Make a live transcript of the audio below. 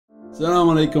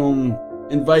Assalamu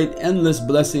alaikum. Invite endless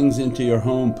blessings into your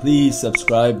home. Please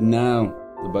subscribe now,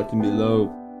 the button below.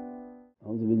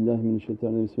 A'udhu billahi minash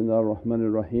shaitani bismillahir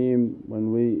rahmanir rahim.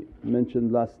 When we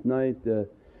mentioned last night the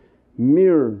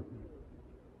mirror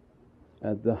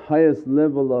at the highest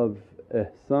level of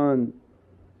ihsan,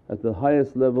 at the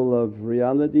highest level of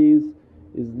realities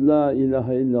is La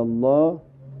ilaha illallah,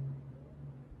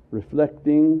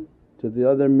 reflecting to the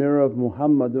other mirror of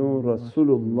Muhammadun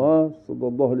Rasulullah,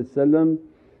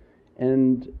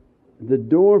 and the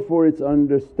door for its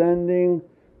understanding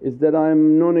is that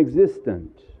I'm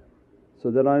non-existent, so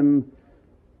that I'm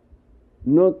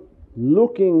not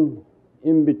looking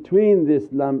in between this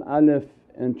lam alif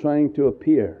and trying to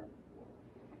appear.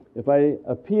 If I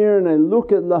appear and I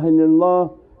look at La ilaha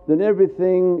illallah, then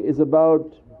everything is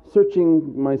about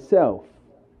searching myself.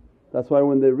 That's why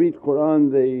when they read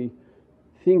Qur'an they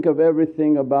think of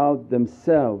everything about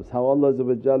themselves, how Allah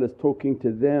is talking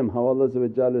to them, how Allah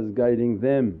is guiding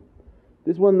them.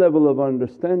 This one level of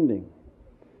understanding.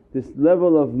 This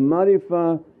level of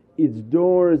marifah, its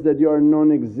door is that you are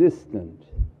non-existent.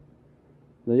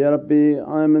 That, Ya Rabbi,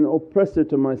 I am an oppressor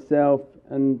to myself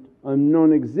and I'm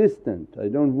non-existent, I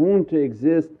don't want to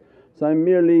exist, so I'm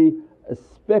merely a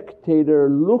spectator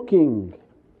looking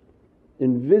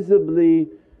invisibly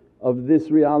of this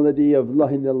reality of La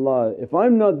ilaha illallah. If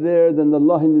I'm not there, then the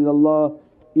La ilaha illallah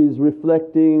is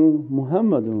reflecting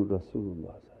Muhammadun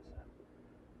Rasulullah.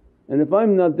 And if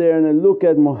I'm not there and I look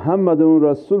at Muhammadun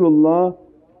Rasulullah,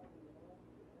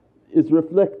 it's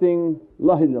reflecting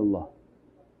La ilaha illallah.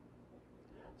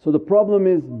 So the problem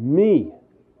is me.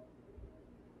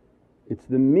 It's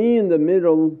the me in the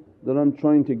middle that I'm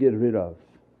trying to get rid of.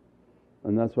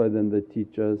 And that's why then they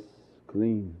teach us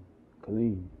clean,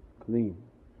 clean, clean.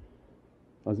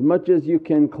 As much as you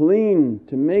can clean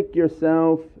to make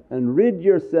yourself and rid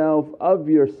yourself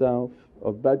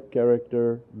of bad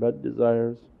character, bad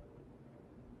desires.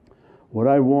 What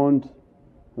I want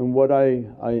and what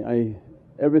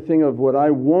everything of what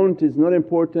I want is not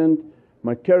important,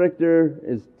 my character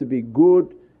is to be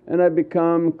good, and I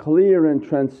become clear and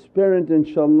transparent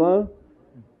inshaAllah,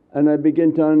 and I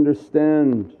begin to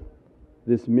understand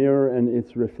this mirror and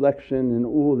its reflection in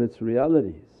all its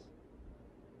realities.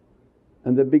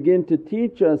 And they begin to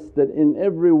teach us that in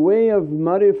every way of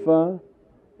marifah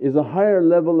is a higher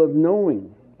level of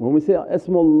knowing. When we say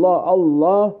Ismullah,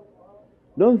 Allah,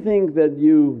 don't think that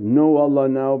you know Allah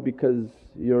now because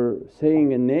you're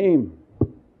saying a name.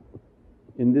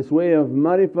 In this way of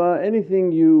marifah,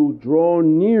 anything you draw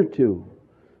near to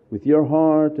with your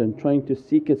heart and trying to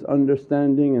seek its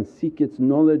understanding and seek its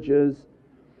knowledges,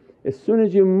 as soon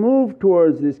as you move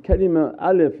towards this kalima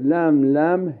alif, lam,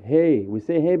 lam, hey. We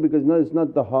say hey because no, it's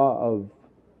not the ha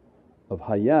of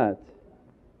hayat,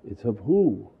 it's of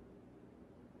who.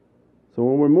 So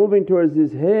when we're moving towards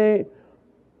this hey,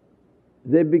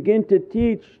 they begin to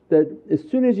teach that as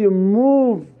soon as you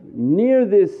move near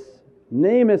this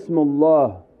name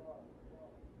Ismullah,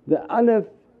 the alif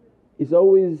is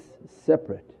always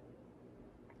separate.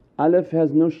 Alif has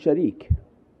no sharik.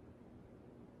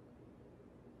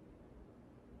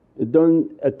 It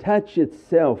don't attach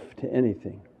itself to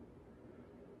anything.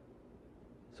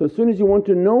 So as soon as you want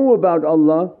to know about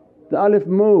Allah, the alif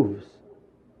moves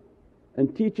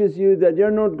and teaches you that you're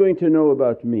not going to know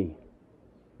about me,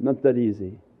 not that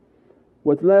easy.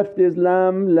 What's left is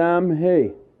lam, lam,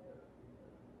 hey.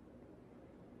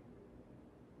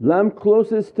 Lam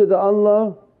closest to the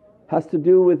Allah has to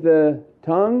do with the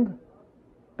tongue,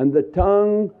 and the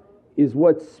tongue is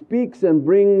what speaks and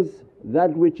brings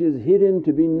that which is hidden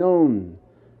to be known.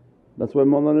 That's why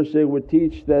Mawlana Shaykh would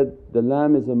teach that the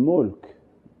lam is a mulk,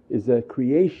 is a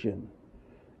creation.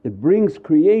 It brings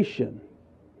creation.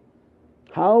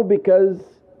 How? Because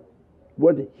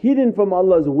what hidden from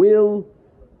Allah's will,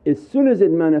 as soon as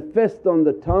it manifests on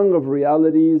the tongue of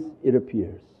realities, it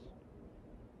appears.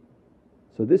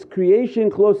 So this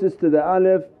creation closest to the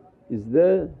alif is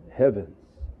the heavens,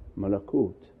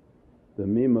 malakut, the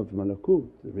mim of malakut,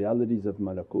 the realities of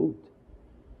malakut.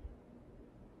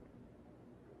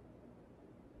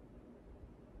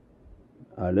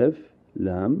 Alif,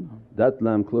 lam, that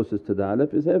lam closest to the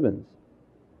alif is heavens.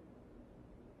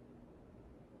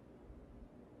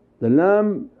 The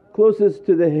lam closest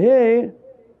to the hay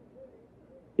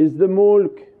is the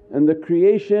mulk and the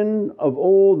creation of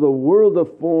all the world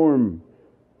of form,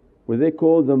 where they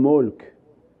call the mulk.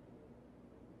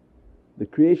 The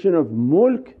creation of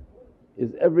mulk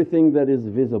is everything that is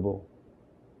visible.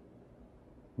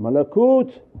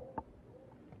 Malakut,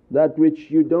 that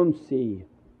which you don't see,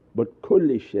 but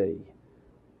kulli shay,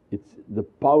 it's the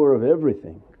power of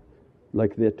everything,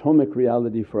 like the atomic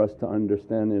reality for us to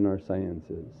understand in our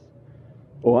sciences.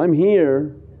 oh I'm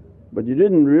here but you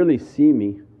didn't really see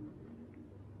me.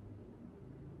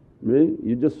 Really?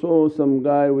 You just saw some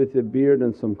guy with a beard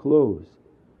and some clothes.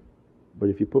 But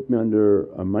if you put me under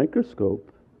a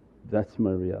microscope, that's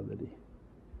my reality.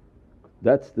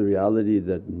 That's the reality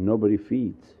that nobody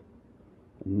feeds.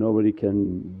 Nobody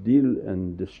can deal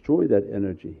and destroy that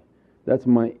energy. That's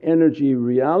my energy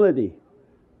reality.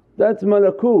 That's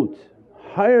malakut.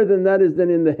 Higher than that is then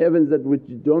in the heavens, that which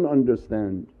you don't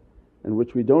understand and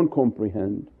which we don't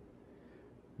comprehend.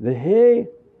 The hay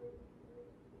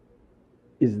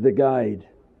is the guide,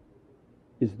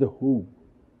 is the who.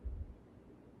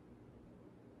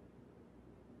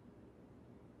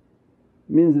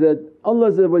 Means that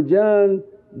Allah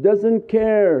doesn't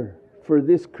care for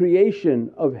this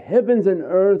creation of heavens and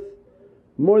earth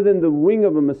more than the wing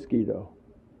of a mosquito.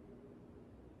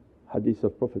 Hadith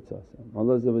of Prophet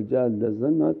Allah does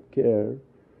not care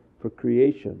for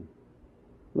creation,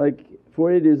 like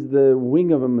for it is the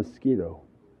wing of a mosquito.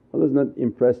 Allah is not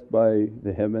impressed by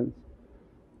the heavens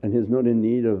and He's not in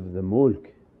need of the mulk.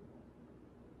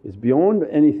 It's beyond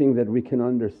anything that we can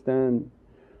understand.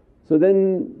 So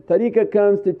then tariqah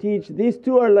comes to teach these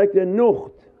two are like the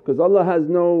nukht, because Allah has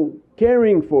no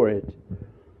caring for it.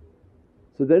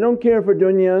 So they don't care for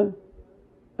dunya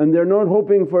and they're not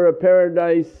hoping for a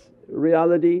paradise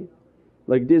reality.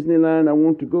 Like Disneyland, I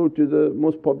want to go to the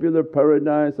most popular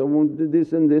paradise, I want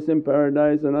this and this in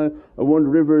paradise, and I want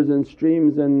rivers and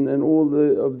streams and all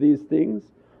of these things.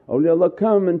 Awliyaullah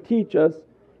come and teach us,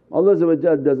 Allah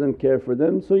doesn't care for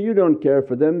them, so you don't care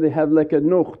for them. They have like a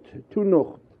nukht, two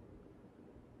nukht.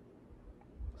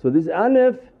 So this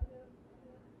alif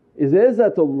is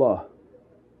izzatullah,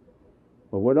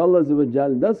 but what Allah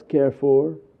does care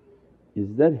for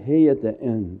is that hay at the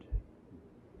end.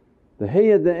 The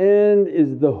hay at the end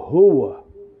is the huwa,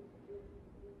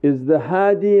 is the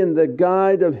hadi and the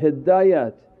guide of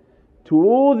hidayat to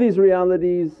all these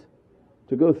realities,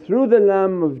 to go through the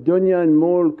lamb of dunya and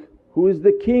mulk, who is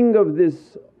the king of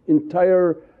this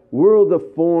entire world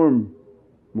of form,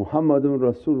 Muhammadan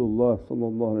Rasulullah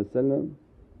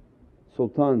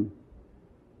Sultan,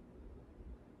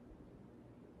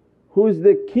 who is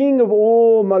the king of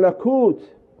all malakut.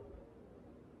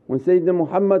 When Sayyidina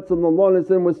Muhammad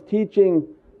was teaching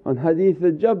on hadith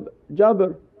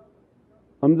Jabr,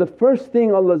 I'm the first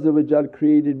thing Allah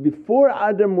created before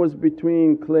Adam was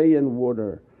between clay and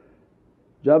water.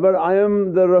 Jabr, I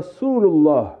am the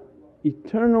Rasulullah,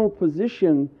 eternal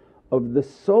position of the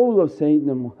soul of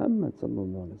Sayyidina Muhammad.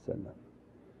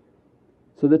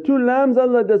 So the two lambs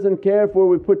Allah doesn't care for,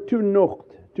 we put two nuqt,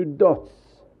 two dots,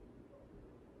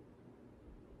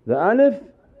 the alif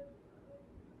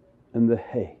and the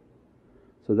hay.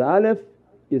 So the alif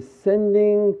is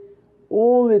sending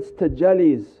all its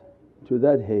tajallis to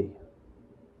that hay.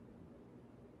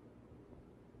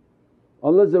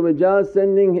 Allah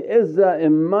sending izzah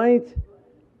and might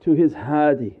to His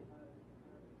hadi.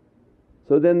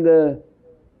 So then the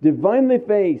Divinely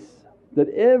face that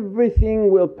everything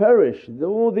will perish,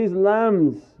 all these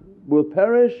lambs will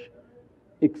perish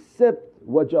except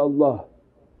Wajah'Allah,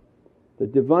 the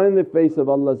Divinely face of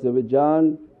Allah.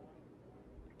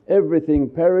 Everything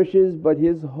perishes but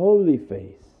His holy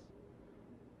face.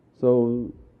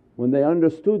 So when they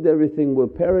understood everything will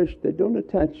perish, they don't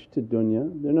attach to dunya,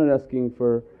 they're not asking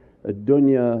for a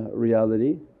dunya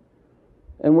reality.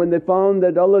 And when they found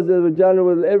that Allah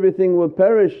everything will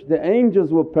perish, the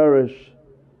angels will perish,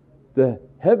 the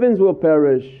heavens will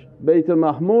perish, Bayt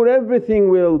al-Mahmur, everything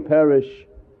will perish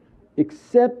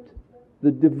except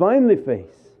the Divinely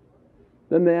face.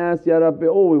 Then they asked, Ya Rabbi,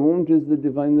 all we want is the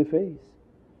Divinely face.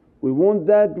 We want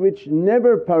that which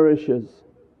never perishes.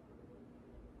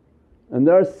 And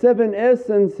there are 7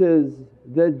 essences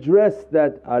that dress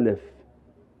that alif.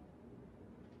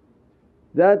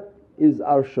 That is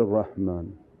Arshur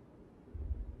Rahman.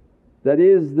 That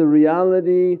is the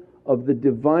reality of the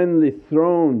Divinely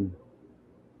throne.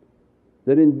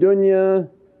 That in dunya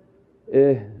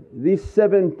these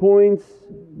 7 points,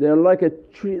 they're like a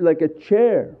tree, like a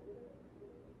chair.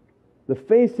 The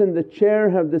face and the chair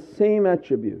have the same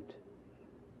attribute.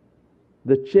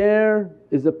 The chair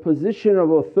is a position of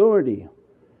authority,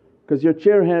 because your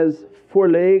chair has 4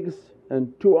 legs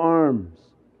and 2 arms,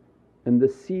 and the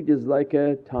seat is like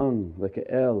a tongue, like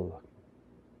a L,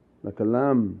 like a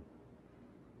lamb.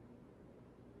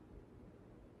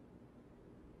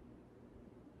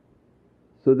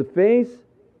 So the face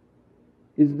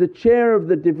is the chair of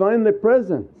the Divinely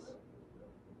Presence.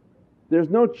 There's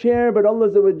no chair, but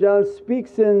Allah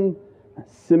speaks in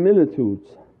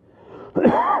similitudes.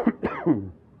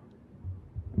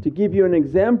 To give you an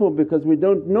example, because we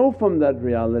don't know from that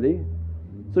reality,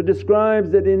 So describes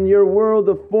that in your world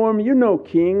of form you know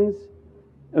kings,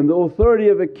 and the authority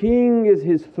of a king is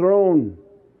his throne.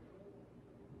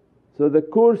 So the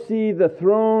kursi, the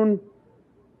throne,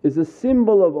 is a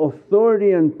symbol of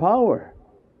authority and power,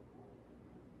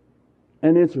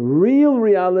 and its real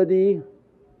reality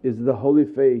is the holy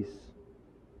face.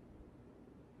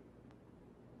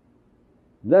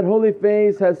 That holy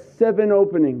face has 7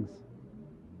 openings,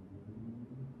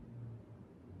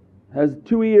 has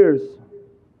 2 ears,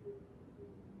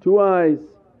 2 eyes,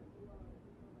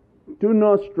 2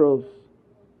 nostrils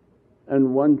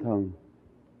and 1 tongue.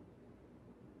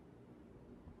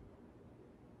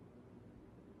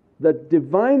 That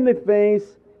Divinely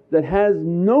face that has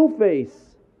no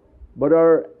face but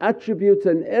are attributes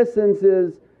and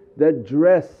essences that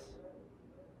dress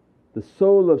the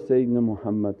soul of Sayyidina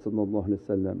Muhammad,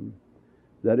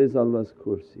 that is Allah's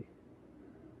kursi.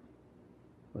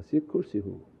 Wasi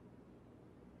kursihu.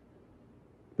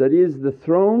 That is the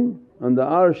throne on the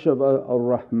arsh of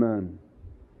Ar-Rahman.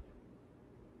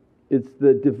 It's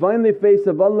the Divinely face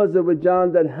of Allah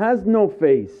that has no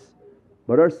face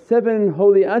but are 7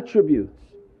 holy attributes.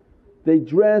 They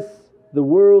dress the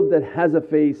world that has a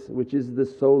face, which is the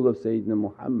soul of Sayyidina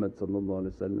Muhammad.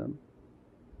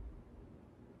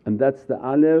 And that's the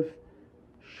alif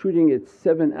shooting its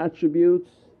 7 attributes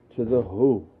to the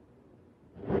Hu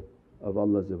of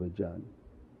Allah.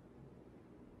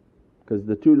 Because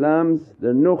the 2 lams,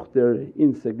 they're they're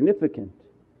insignificant.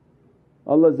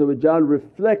 Allah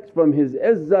reflects from His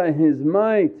izzah and His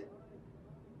might,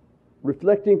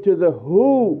 reflecting to the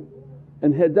Hu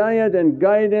and hidayat and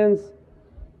guidance,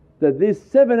 that these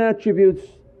 7 attributes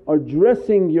are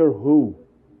dressing your Hu.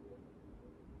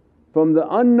 From the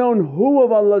unknown Hu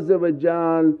of Allah,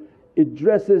 it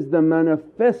dresses the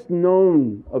manifest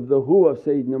known of the Hu of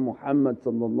Sayyidina Muhammad,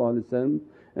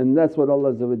 and that's what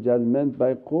Allah meant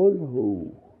by Qul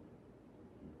Hu.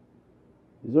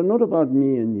 These are not about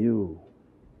me and you.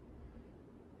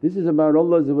 This is about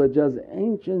Allah's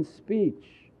ancient speech.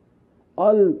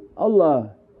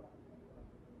 Allah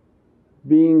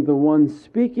being the one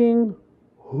speaking,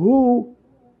 Hu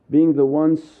being the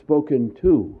one spoken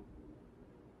to.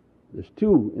 There's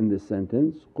 2 in this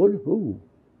sentence, Qul Hu,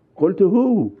 Qul to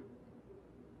Hu.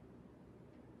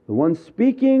 The one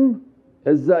speaking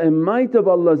is the might of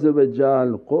Allah,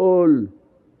 Qul.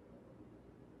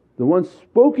 The one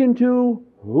spoken to,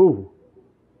 Hu.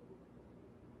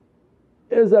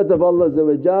 Izzat of Allah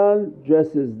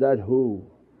dresses that Hu.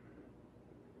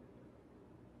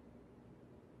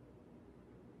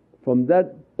 From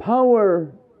that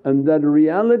power and that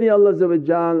reality Allah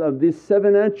of these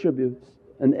 7 attributes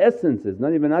and essences,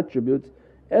 not even attributes,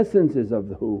 essences of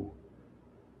the Hu.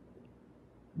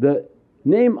 The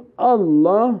name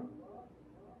Allah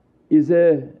is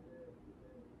a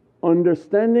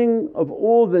understanding of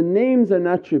all the names and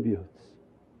attributes.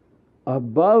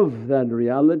 Above that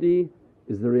reality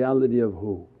is the reality of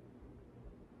Hu.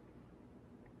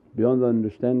 Beyond the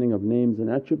understanding of names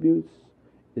and attributes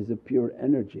is a pure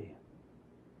energy.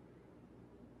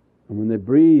 And when they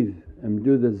breathe and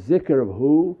do the zikr of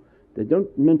Hu, they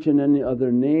don't mention any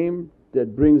other name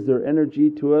that brings their energy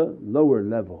to a lower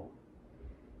level.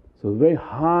 So a very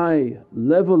high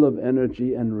level of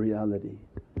energy and reality.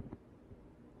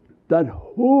 That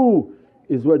Hu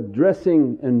is what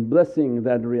dressing and blessing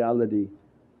that reality,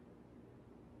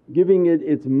 giving it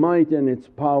its might and its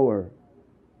power.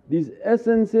 These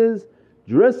essences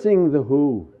dressing the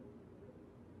Hu.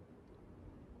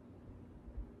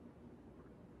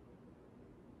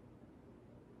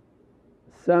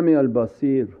 Sami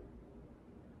al-Basir,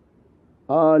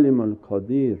 Alim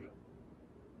al-Qadir,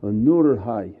 Nur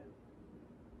al-Hayy.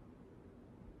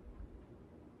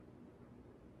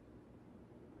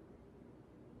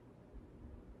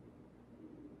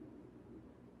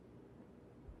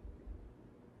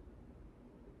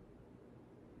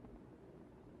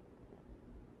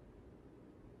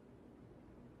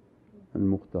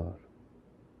 Al-Muqtar,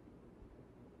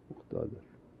 Muqtadir.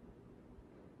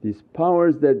 These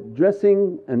powers that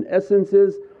dressing and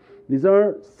essences, these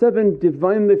are 7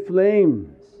 Divinely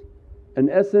flames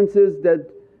and essences that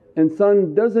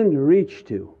insan doesn't reach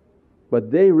to,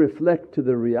 but they reflect to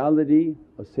the reality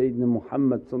of Sayyidina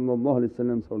Muhammad's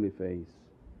holy face.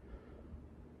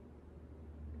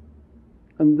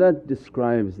 And that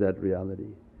describes that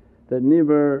reality, that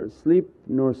neither sleep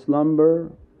nor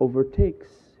slumber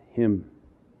overtakes him.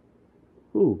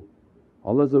 Who?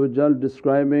 Allah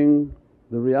describing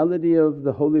the reality of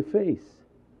the holy face.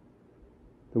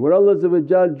 The word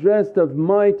Allah dressed of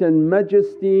might and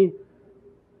majesty,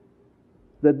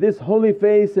 that this holy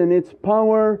face and its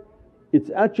power its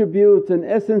attributes and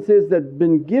essences that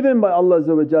been given by Allah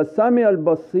Sami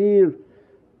al-Basir.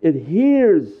 It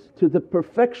hears to the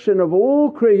perfection of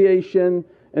all creation,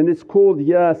 and it's called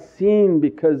Yasin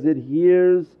because it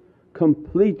hears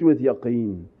complete with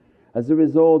yaqeen. As a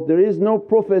result, there is no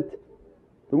Prophet,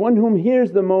 the one whom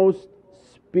hears the most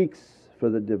speaks for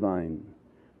the Divine,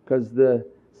 because the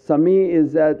Sami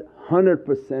is at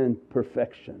 100%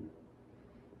 perfection.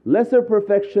 Lesser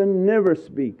perfection never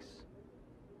speaks,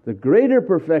 the greater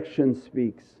perfection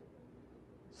speaks.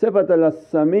 Sifat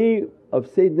al-Sami of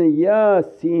Sayyidina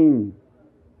Yasin,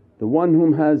 the one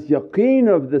whom has yaqeen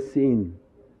of the seen,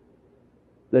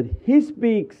 that he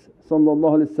speaks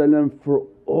for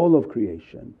all of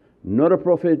creation. Not a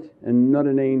Prophet and not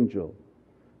an angel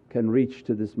can reach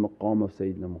to this maqam of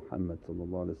Sayyidina Muhammad,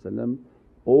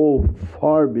 all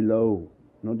far below,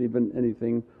 not even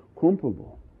anything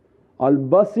comparable.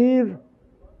 Al-Basir,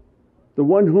 the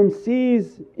one whom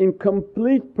sees in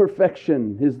complete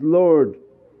perfection his Lord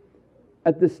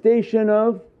at the station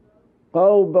of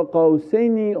Qawba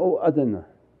Qawsaini aw adna,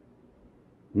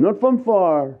 not from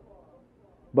far,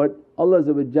 but Allah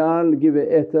give a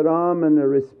ihtiram and a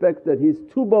respect that He's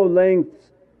 2 bow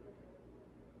lengths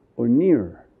or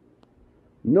nearer.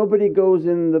 Nobody goes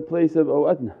in the place of aw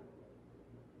adna.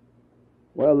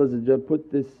 Why Allah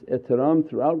put this ihtiram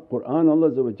throughout Qur'an?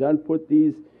 Allah put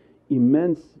these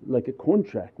immense, like a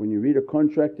contract. When you read a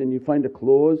contract and you find a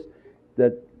clause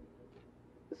that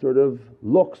sort of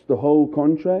locks the whole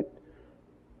contract,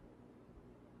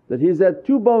 that He's at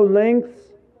 2 bow lengths.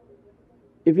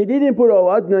 If He didn't put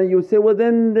aw adna, you say, well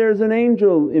then there's an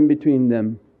angel in between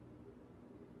them,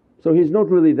 so He's not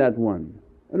really that one.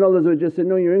 And Allah said,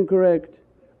 no, you're incorrect,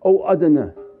 aw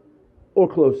adna or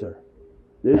closer.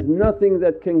 There's nothing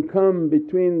that can come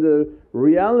between the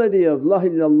reality of La ilaha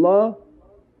illallah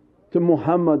to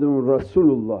Muhammadun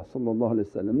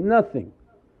Rasulullah, nothing.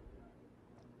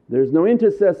 There's no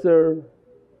intercessor,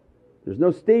 there's no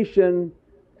station.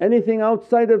 Anything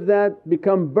outside of that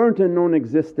become burnt and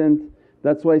non-existent.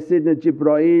 That's why Sayyidina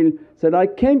Jibreel said, I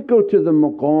can't go to the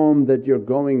maqam that you're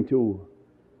going to.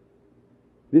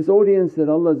 This audience that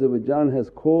Allah has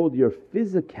called your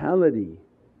physicality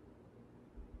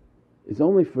is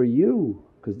only for you,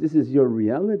 because this is your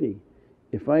reality.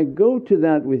 If I go to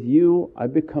that with you, I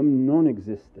become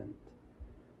non-existent.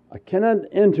 I cannot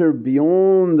enter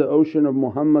beyond the ocean of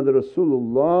Muhammad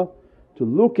Rasulullah to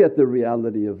look at the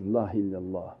reality of La ilaha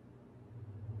illallah.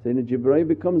 Sayyidina Jibreel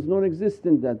becomes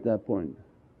non-existent at that point.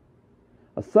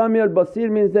 As-Sami al-Basir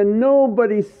means that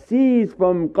nobody sees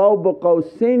from Qawba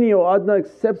Qawsaini or adna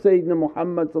except Sayyidina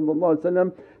Muhammad.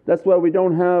 That's why we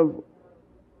don't have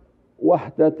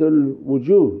wahdatul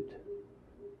wujood,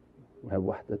 we have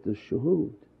wahdatul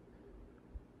shuhud,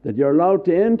 that you're allowed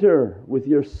to enter with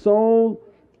your soul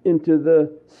into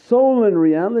the soul and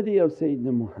reality of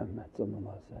Sayyidina Muhammad.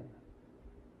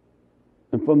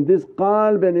 And from this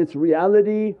qalb and its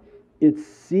reality it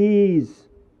sees.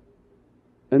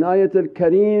 And Ayatl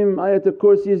Kareem, Ayatl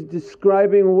Kursi is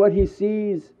describing what he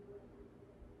sees,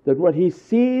 that what he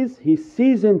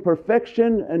sees in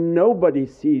perfection and nobody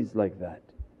sees like that.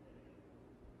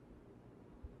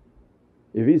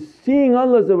 If he's seeing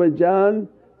Allah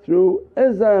through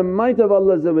izzah and might of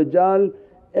Allah,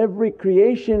 every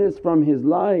creation is from His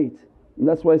light. And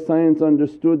that's why science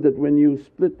understood that when you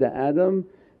split the atom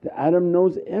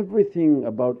knows everything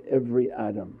about every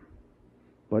atom.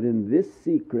 But in this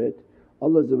secret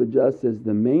Allah says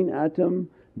the main atom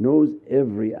knows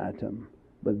every atom,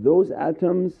 but those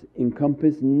atoms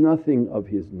encompass nothing of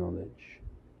His knowledge.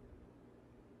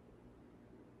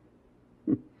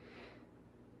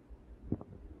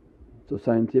 So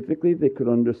scientifically they could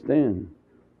understand,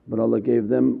 but Allah gave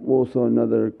them also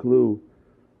another clue.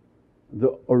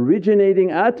 The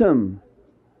originating atom,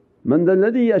 man dha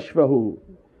alladhi yashfahu,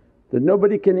 that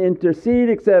nobody can intercede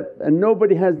except, and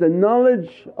nobody has the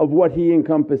knowledge of what He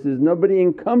encompasses, nobody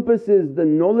encompasses the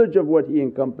knowledge of what He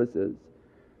encompasses.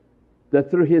 That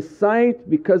through His sight,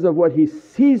 because of what He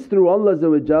sees through Allah's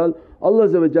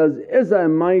izzah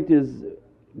and might is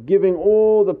giving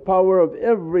all the power of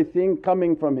everything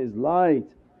coming from His light.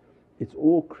 It's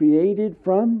all created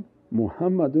from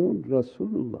Muhammadun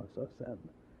Rasulullah.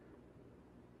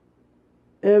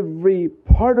 Every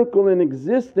particle in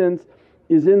existence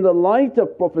is in the light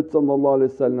of Prophet.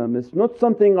 It's not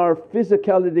something our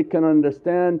physicality can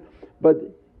understand, but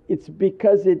it's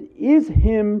because it is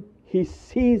Him, He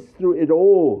sees through it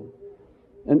all,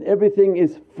 and everything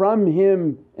is from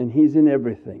Him and He's in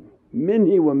everything.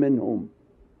 Minhi wa minhum.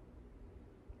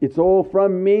 It's all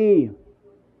from me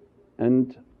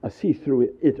and I see through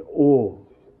it all.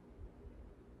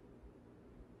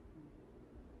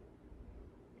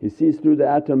 He sees through the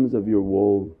atoms of your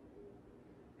wool,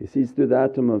 He sees through the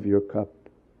atom of your cup,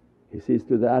 He sees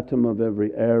through the atom of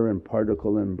every air and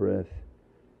particle and breath.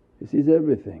 He sees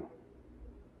everything.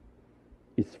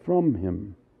 It's from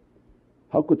Him.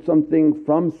 How could something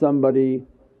from somebody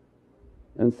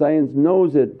and science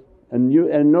knows it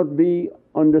and not be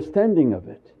understanding of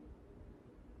it?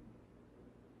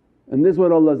 And this is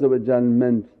what Allah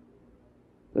meant,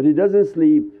 that He doesn't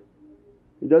sleep,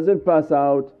 He doesn't pass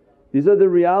out. These are the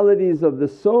realities of the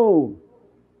soul,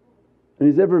 and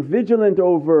He's ever vigilant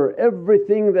over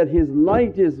everything that His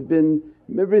light has been,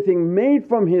 everything made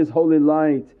from His holy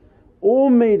light, all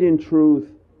made in truth,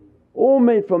 all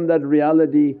made from that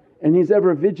reality, and He's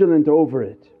ever vigilant over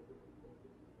it.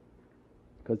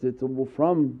 Because it's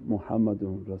from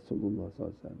Muhammadun Rasulullah,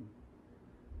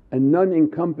 and none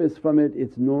encompass from it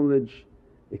its knowledge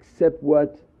except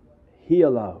what He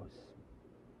allows.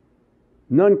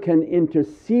 None can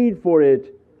intercede for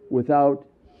it without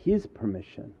His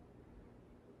permission.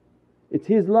 It's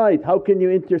His light. How can you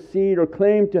intercede or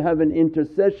claim to have an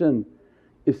intercession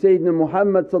if Sayyidina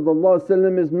Muhammad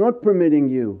is not permitting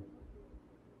you?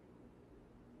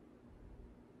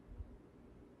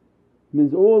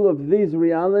 Means all of these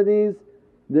realities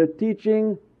they're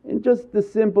teaching in just the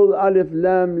simple alif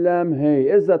lam lam hay.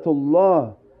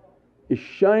 Izzatullah is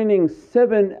shining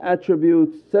 7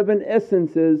 attributes, 7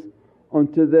 essences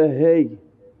onto the hay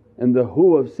and the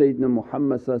hu of Sayyidina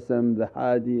Muhammad, the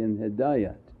hadi and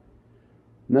hidayat.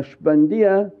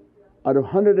 Naqshbandiyya, out of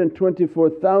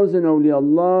 124,000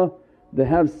 awliyaullah, they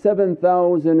have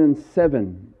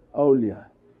 7,007 awliya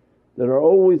that are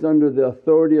always under the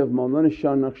authority of Mawlana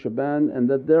Shah Naqshband, and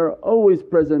that they're always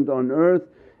present on earth,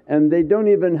 and they don't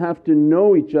even have to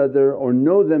know each other or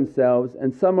know themselves.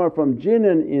 And some are from jinn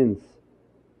and ins,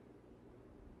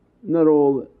 not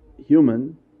all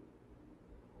human,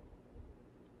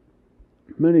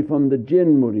 many from the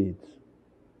jinn murids.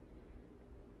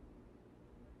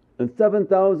 And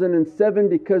 7,007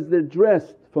 because they're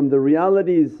dressed from the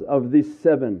realities of these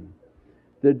 7.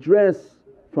 They're dressed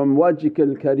from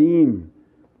Wajh'Al Kareem,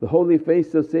 the holy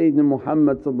face of Sayyidina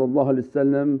Muhammad,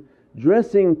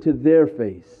 dressing to their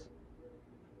face.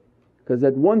 Because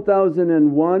at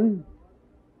 1001,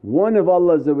 one of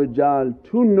Allah, 2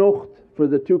 nukht for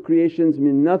the 2 creations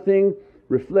mean nothing,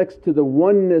 reflects to the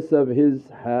oneness of His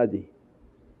hadi.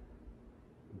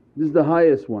 This is the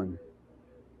highest one.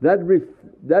 That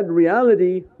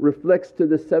reality reflects to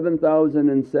the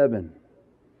 7,007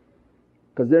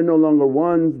 because they're no longer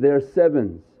ones, they're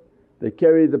 7s. They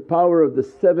carry the power of the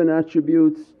 7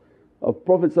 attributes of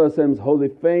Prophet's holy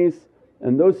face,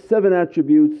 and those 7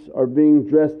 attributes are being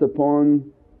dressed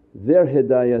upon their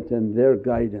hidayat and their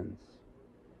guidance.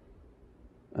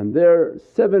 And their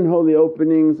 7 holy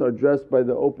openings are dressed by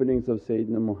the openings of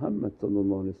Sayyidina Muhammad.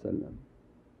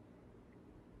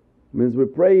 Means we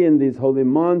pray in these holy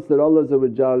months that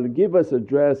Allah give us a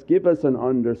dress, give us an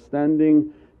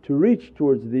understanding to reach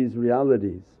towards these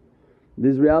realities.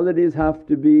 These realities have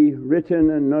to be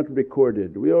written and not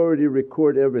recorded. We already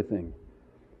record everything.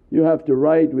 You have to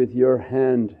write with your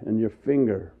hand and your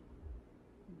finger,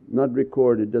 not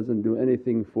record. It doesn't do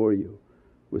anything for you.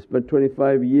 We spent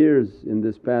 25 years in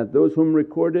this path. Those whom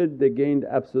recorded, they gained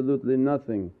absolutely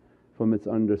nothing from its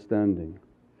understanding.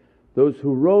 Those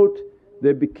who wrote,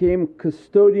 they became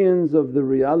custodians of the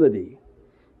reality,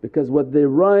 because what they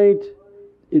write,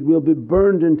 it will be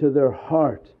burned into their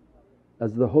heart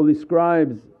as the holy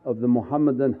scribes of the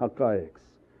Muhammadan haqqaiqs.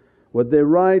 What they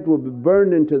write will be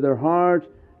burned into their heart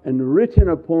and written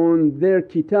upon their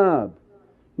kitab,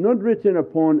 not written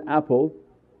upon Apple.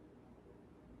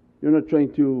 You're not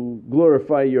trying to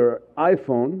glorify your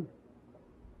iPhone,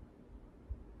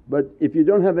 but if you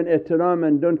don't have an ihtiram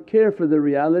and don't care for the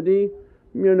reality,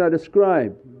 you're not a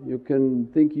scribe. You can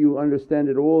think you understand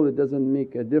it all, it doesn't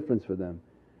make a difference for them.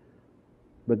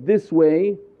 But this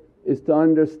way is to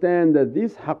understand that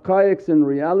these haqqaiqs and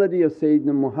reality of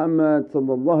Sayyidina Muhammad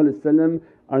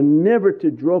are never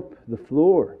to drop the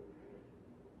floor.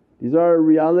 These are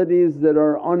realities that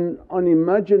are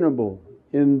unimaginable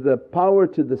in the power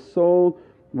to the soul.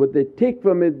 What they take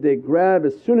from it they grab,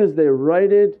 as soon as they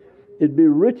write it, it be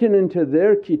written into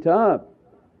their kitab,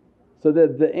 so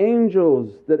that the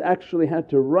angels that actually had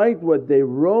to write what they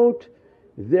wrote,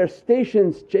 their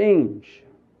stations change.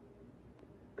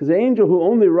 Because the angel who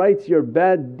only writes your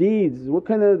bad deeds,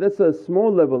 that's a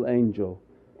small level angel.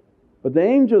 But the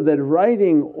angel that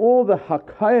writing all the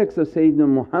haqqaiqs of Sayyidina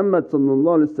Muhammad,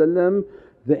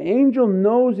 the angel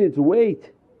knows its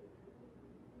weight.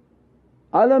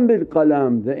 Alam bil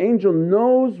qalam, the angel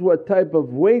knows what type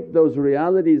of weight those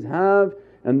realities have,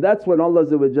 and that's what Allah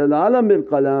alam bil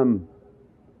qalam.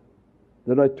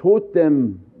 that I taught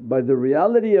them by the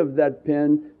reality of that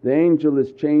pen, the angel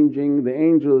is changing, the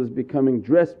angel is becoming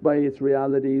dressed by its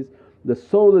realities, the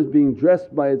soul is being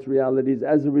dressed by its realities.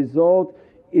 As a result,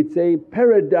 it's a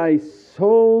paradise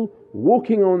soul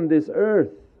walking on this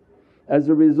earth. As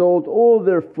a result, all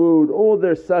their food, all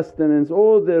their sustenance,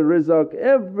 all their rizq,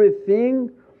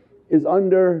 everything is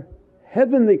under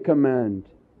heavenly command,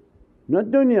 not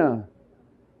dunya.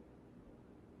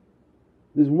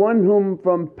 There's one whom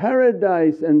from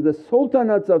paradise and the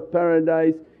sultanates of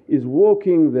paradise is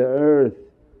walking the earth,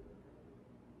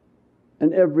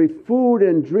 and every food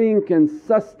and drink and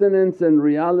sustenance and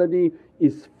reality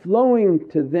is flowing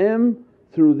to them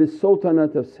through this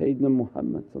sultanate of Sayyidina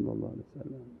Muhammad.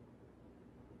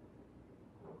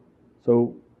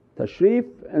 So tashrif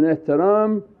and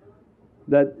ihtaram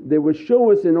that they would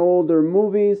show us in all their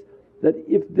movies, that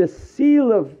if the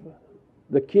seal of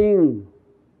the king,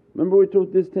 remember we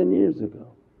taught this 10 years ago,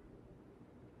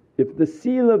 if the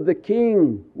seal of the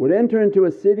king would enter into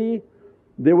a city,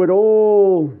 they would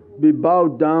all be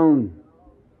bowed down,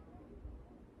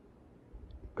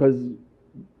 because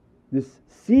this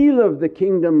seal of the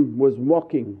kingdom was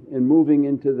walking and moving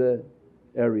into the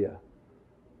area.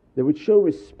 They would show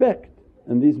respect,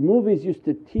 and these movies used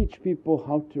to teach people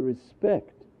how to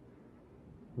respect.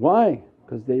 Why?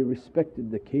 Because they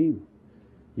respected the king.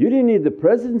 You didn't need the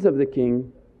presence of the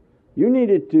king, you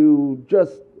needed to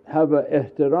just have a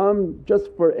ihtiram just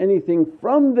for anything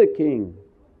from the king.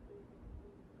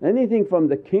 Anything from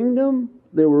the kingdom,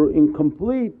 they were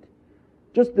incomplete.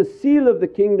 Just the seal of the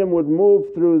kingdom would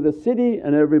move through the city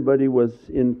and everybody was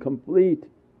in complete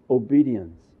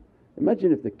obedience.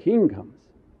 Imagine if the king comes.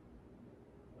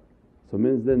 So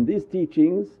means then these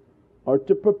teachings are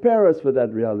to prepare us for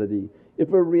that reality.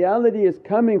 If a reality is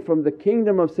coming from the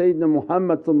kingdom of Sayyidina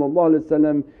Muhammad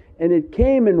and it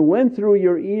came and went through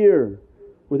your ear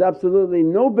with absolutely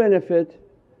no benefit,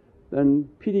 then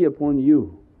pity upon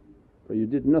you, for you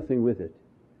did nothing with it.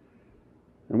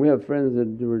 And we have friends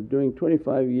that were doing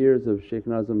 25 years of Shaykh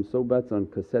Nazim Sohbats on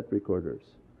cassette recorders.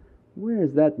 Where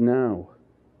is that now?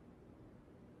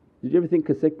 Did you ever think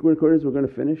cassette recorders were going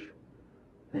to finish?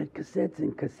 They had cassettes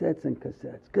and cassettes and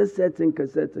cassettes, cassettes and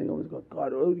cassettes, and I always go,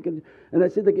 God, and I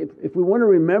said, like, if we want to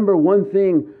remember one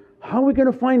thing, how are we going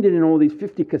to find it in all these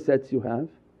 50 cassettes you have?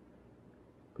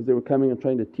 Because they were coming and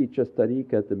trying to teach us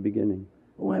tariqah at the beginning.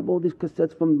 Oh, I have all these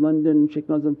cassettes from London, Shaykh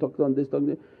Nazim talked on this, talked on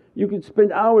this. You could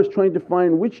spend hours trying to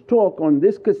find which talk on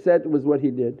this cassette was what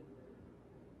he did.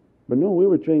 But no, we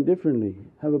were trained differently.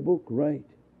 Have a book, write.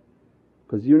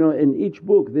 Because in each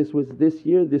book, this was this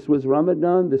year, this was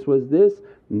Ramadan, this was this,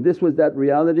 and this was that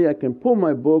reality. I can pull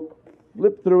my book,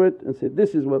 flip through it and say,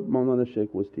 this is what Mawlana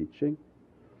Shaykh was teaching.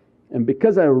 And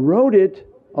because I wrote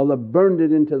it, Allah burned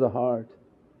it into the heart.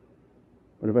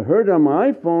 But if I heard it on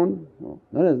my iPhone, well,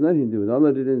 that has nothing to do with it.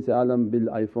 Allah didn't say, Alam bil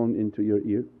iPhone into your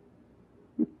ear.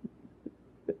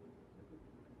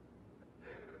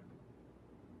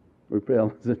 We pray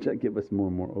Allah give us more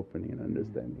and more opening and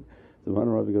understanding. Subhana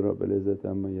rabbika rabbil izzati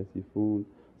amma yasifoon,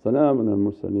 salaamun al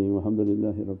mursaleen,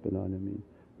 walhamdulillahi rabbil alameen.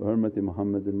 Bi hurmati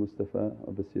Muhammad al Mustafa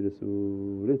wa basir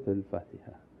Surat al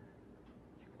Fatiha.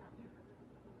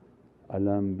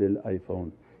 Alam bil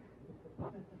iPhone.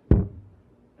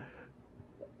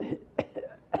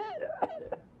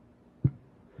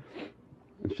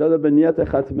 InshaAllah biniyat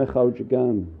khatm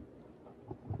khawjgan.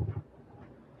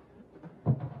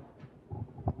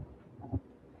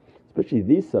 Especially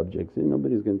these subjects,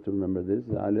 nobody's going to remember this,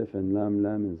 alif and lam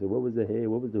and say, what was the hay,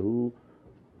 what was the who,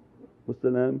 what's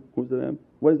the lam, who's the lam,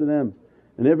 what is the lam?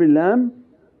 And every lam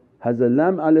has a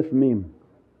lam alif mim.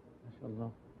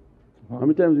 MashaAllah. How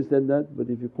many times we said that? But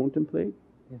if you contemplate,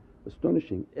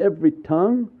 astonishing. Every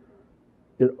tongue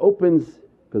it opens,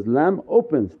 because lam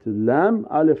opens to lam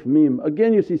alif mim.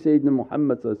 Again you see Sayyidina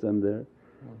Muhammad there.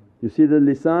 You see the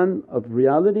lisan of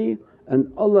reality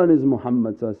and Allah is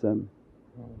Muhammad.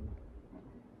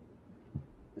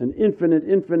 And infinite,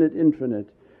 infinite, infinite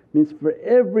means for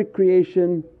every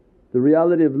creation the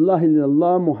reality of La ilaha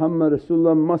illallah Muhammad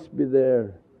Rasulullah must be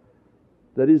there.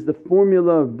 That is the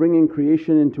formula of bringing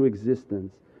creation into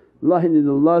existence. La ilaha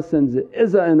illallah sends an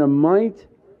izzah and a might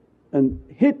and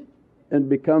hit and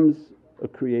becomes a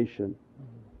creation.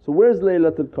 So where's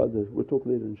Laylatul Qadr? We'll talk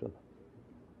later inshaAllah.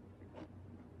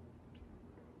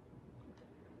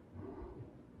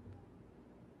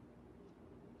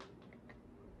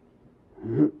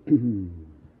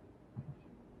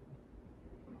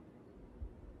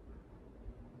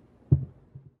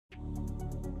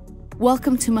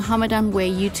 Welcome to Muhammadan Way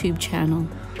YouTube channel,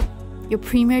 your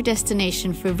premier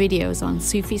destination for videos on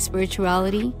Sufi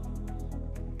spirituality,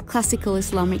 classical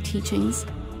Islamic teachings,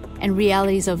 and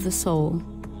realities of the soul.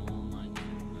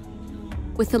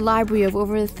 With a library of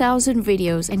over 1,000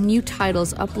 videos and new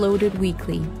titles uploaded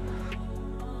weekly.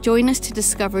 Join us to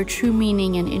discover true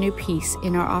meaning and inner peace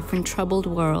in our often troubled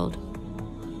world.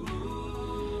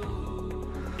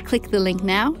 Click the link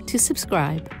now to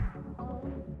subscribe.